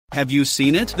Have you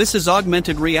seen it? This is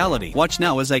augmented reality. Watch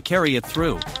now as I carry it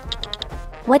through.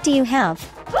 What do you have?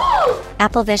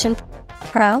 Apple Vision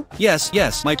Pro?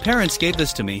 Yes, my parents gave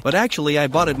this to me, but actually I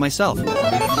bought it myself.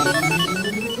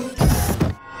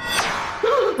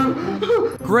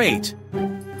 Great.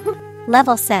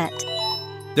 Level set.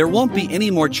 There won't be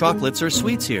any more chocolates or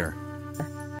sweets here.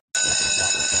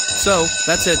 So,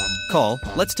 that's it. Call,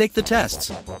 let's take the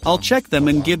tests. I'll check them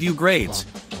and give you grades.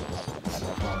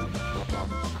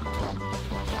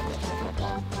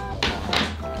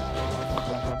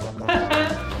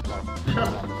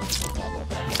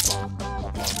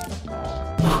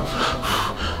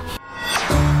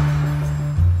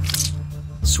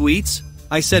 Sweets?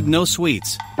 I said no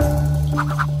sweets.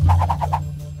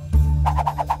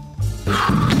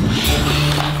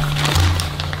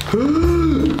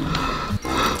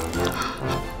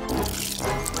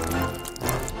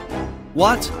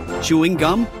 What? Chewing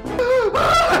gum?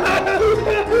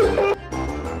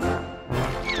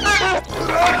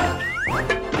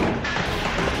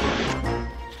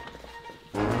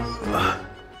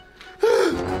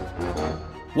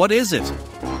 What is it?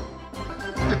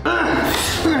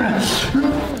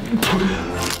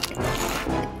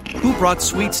 Who brought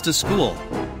sweets to school?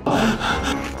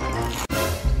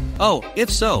 Oh, if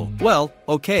so, well,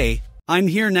 okay. I'm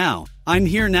here now.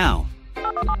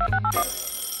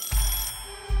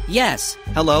 Yes.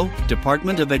 Hello,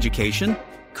 Department of Education?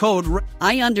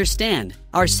 I understand.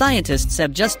 Our scientists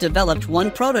have just developed one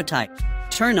prototype.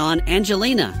 Turn on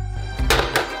Angelina.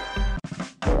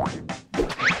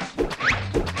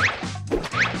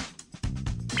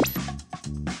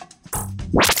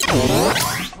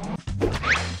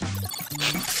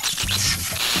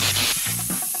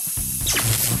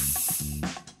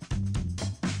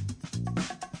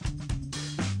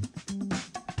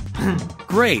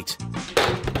 Great.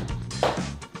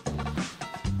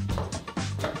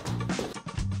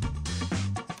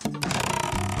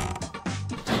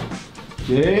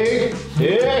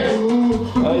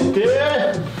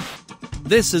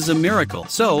 This is a miracle,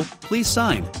 so please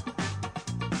sign.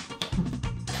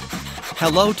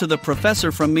 Hello to the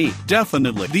professor from me.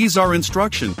 Definitely. These are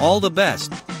instructions. All the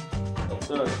best.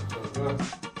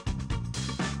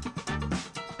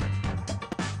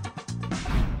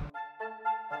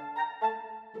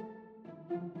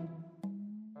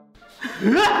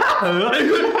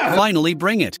 Finally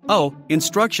bring it. Oh,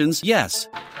 instructions, yes.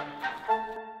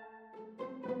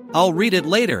 I'll read it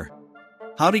later.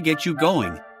 How to get you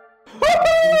going.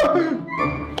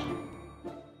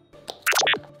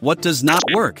 What does not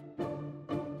work?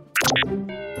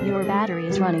 Your battery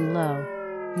is running low.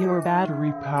 Your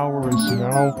battery power is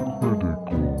now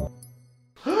critical.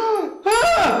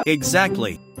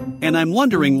 Exactly. And I'm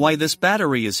wondering why this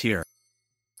battery is here.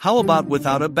 How about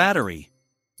without a battery?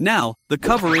 Now, the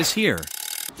cover is here.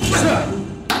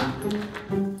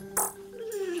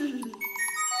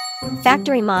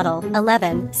 Factory model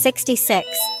 1166.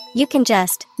 You can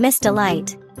just missed a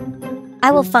light. I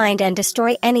will find and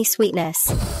destroy any sweetness.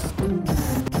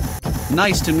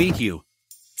 Nice to meet you.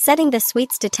 Setting the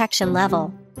sweets detection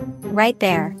level. Right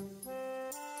there.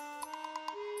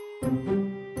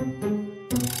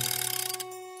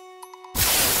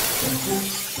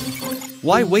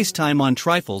 Why waste time on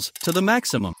trifles to the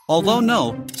maximum? Although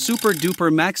no, super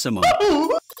duper maximum.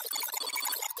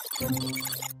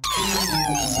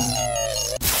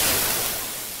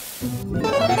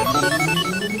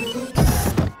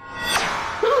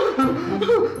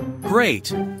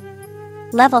 Great.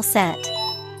 Level set.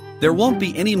 There won't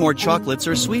be any more chocolates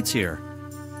or sweets here.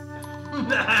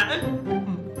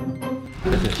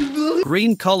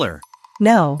 Green color.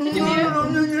 No.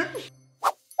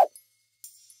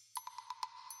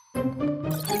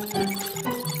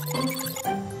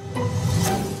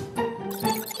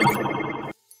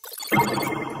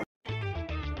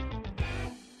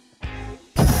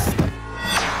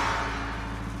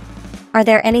 Are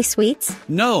there any sweets?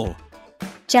 No.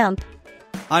 Jump.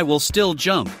 I will still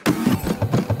jump.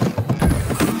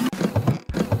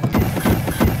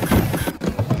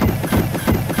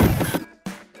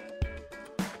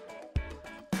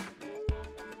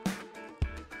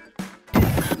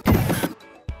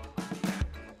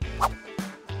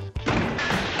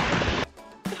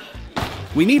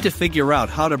 We need to figure out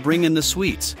how to bring in the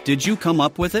sweets. Did you come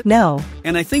up with it? No.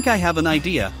 And I think I have an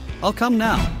idea. I'll come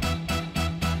now.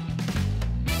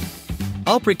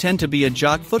 I'll pretend to be a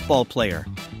jock football player.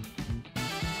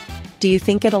 Do you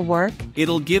think it'll work?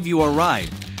 It'll give you a ride.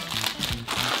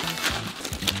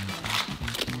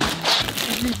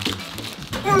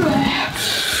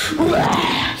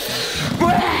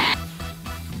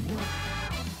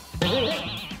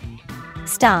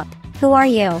 Stop. Who are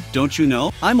you? Don't you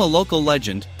know? I'm a local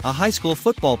legend, a high school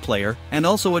football player, and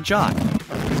also a jock.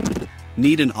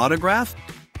 Need an autograph?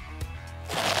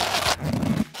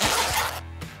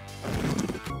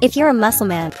 If you're a muscle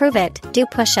man, prove it. Do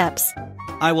push-ups.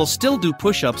 I will still do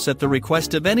push-ups at the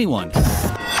request of anyone.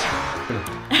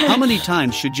 How many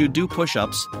times should you do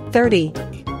push-ups? 30.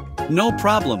 No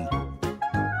problem.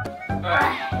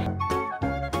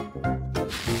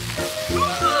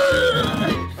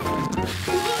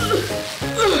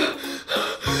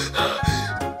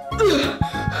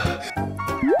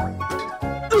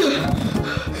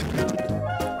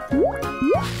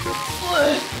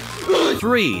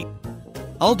 Three.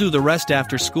 I'll do the rest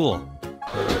after school.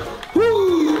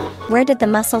 Where did the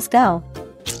muscles go?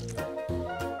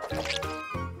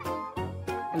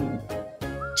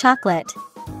 Chocolate.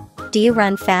 Do you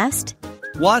run fast?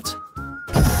 What?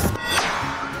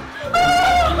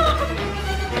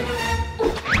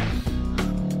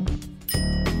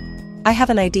 I have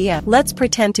an idea. Let's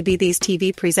pretend to be these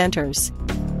TV presenters.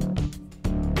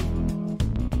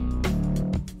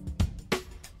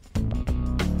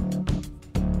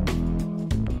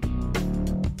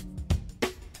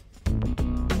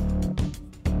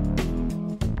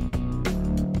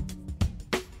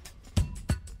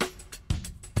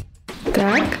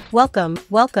 Welcome,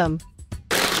 welcome.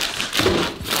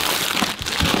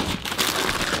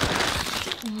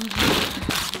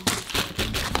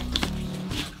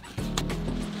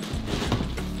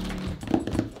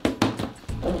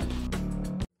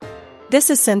 This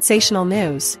is sensational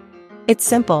news. It's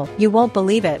simple, you won't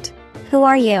believe it. Who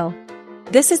are you?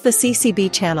 This is the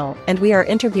CCB channel, and we are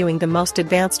interviewing the most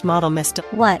advanced model, Mr.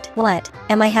 What?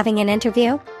 Am I having an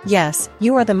interview? Yes,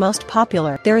 you are the most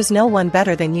popular. There is no one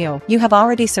better than you. You have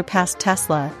already surpassed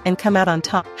Tesla and come out on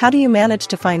top. How do you manage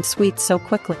to find sweets so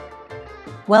quickly?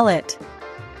 Well,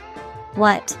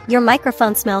 What? Your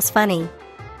microphone smells funny.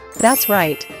 That's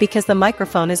right, because the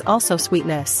microphone is also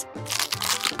sweetness.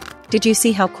 Did you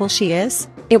see how cool she is?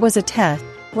 It was a test.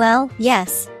 Well,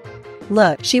 yes.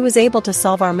 Look, she was able to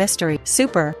solve our mystery.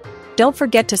 Super. Don't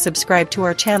forget to subscribe to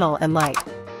our channel and like.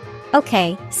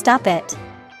 Okay, stop it.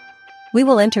 We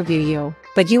will interview you,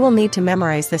 but you will need to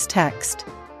memorize this text.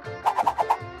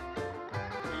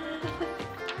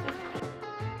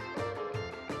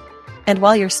 And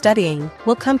while you're studying,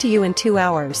 we'll come to you in 2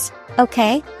 hours.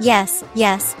 Okay, yes.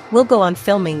 We'll go on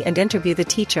filming and interview the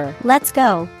teacher. Let's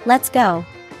go.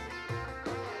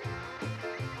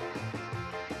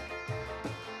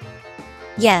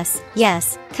 Yes.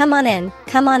 Come on in.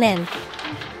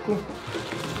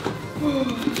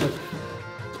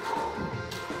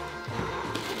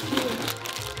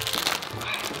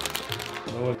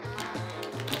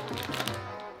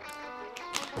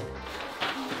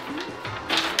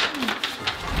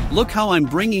 Look how I'm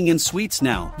bringing in sweets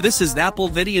now. This is Apple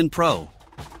Vision Pro.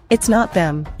 It's not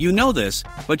them. You know this,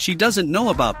 but she doesn't know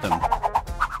about them.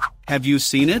 Have you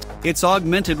seen it? It's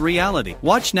augmented reality.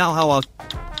 Watch now how I'll...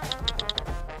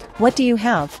 What do you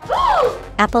have?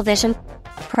 Apple Vision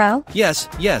Pro? Yes,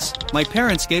 my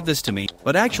parents gave this to me,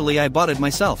 but actually I bought it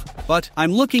myself. But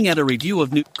I'm looking at a review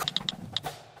of new...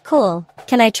 Cool.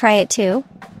 Can I try it too?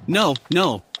 No,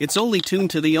 it's only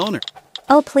tuned to the owner.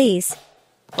 Oh, please.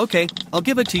 Okay, I'll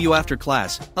give it to you after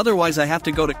class, otherwise I have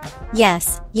to go to...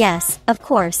 Yes, of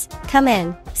course. Come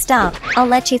in. Stop. I'll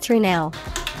let you through now.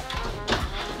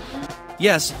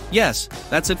 Yes,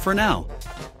 that's it for now.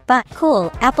 But,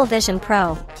 cool, Apple Vision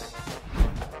Pro.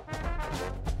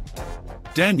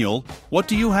 Daniel, what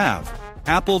do you have?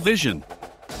 Apple Vision.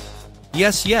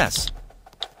 Yes.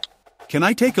 Can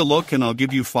I take a look and I'll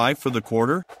give you 5 for the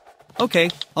quarter? Okay,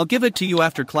 I'll give it to you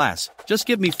after class. Just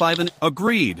give me 5 and...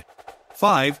 Agreed.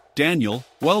 5, Daniel,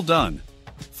 well done.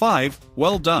 5,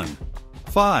 well done.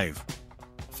 5.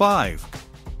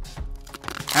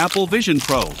 Apple Vision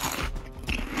Pro.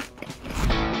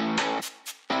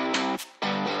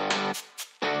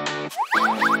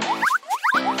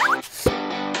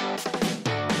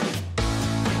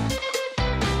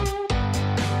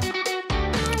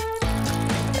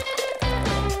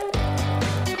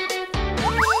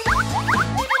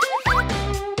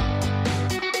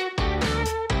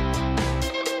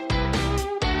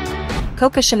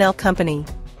 Coca Chanel Company.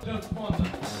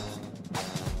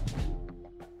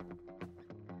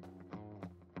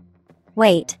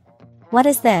 Wait. What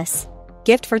is this?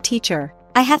 Gift for teacher.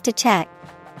 I have to check.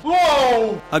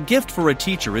 Whoa! A gift for a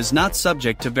teacher is not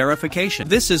subject to verification.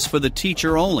 This is for the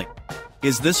teacher only.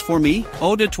 Is this for me?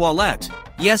 Eau de toilette.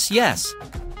 Yes.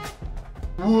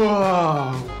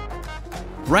 Whoa!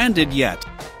 Branded yet.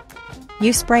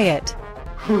 You spray it.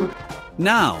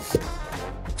 Now.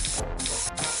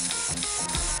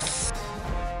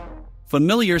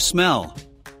 Familiar smell.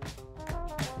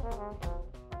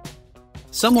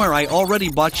 Somewhere I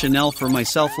already bought Chanel for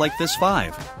myself like this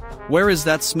 5. Where is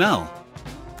that smell?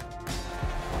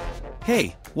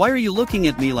 Hey, why are you looking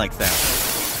at me like that?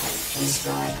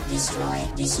 Destroy.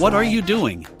 What are you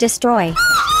doing? Destroy.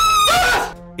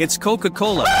 It's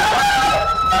Coca-Cola.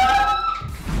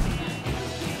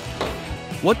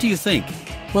 What do you think?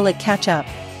 Will it catch up?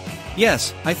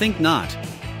 Yes, I think not.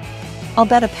 I'll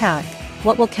bet a pack.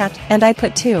 What will catch? And I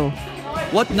put 2.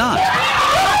 What not?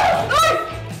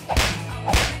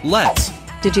 Let's.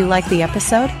 Did you like the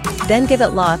episode? Then give it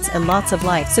lots and lots of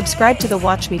likes. Subscribe to the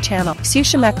Watch Me channel.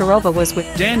 Ksyusha Makarova was with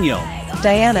Daniel.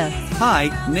 Diana. Hi,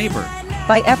 neighbor.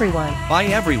 Bye everyone. Bye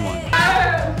everyone.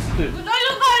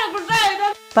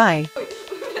 Bye.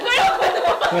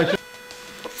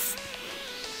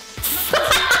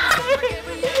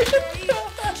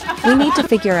 We need to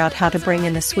figure out how to bring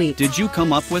in the sweet. Did you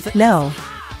come up with it? No.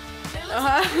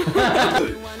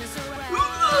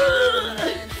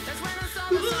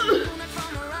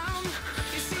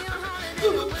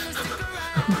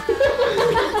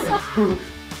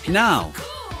 Now.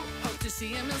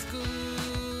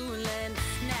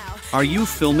 Are you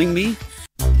filming me?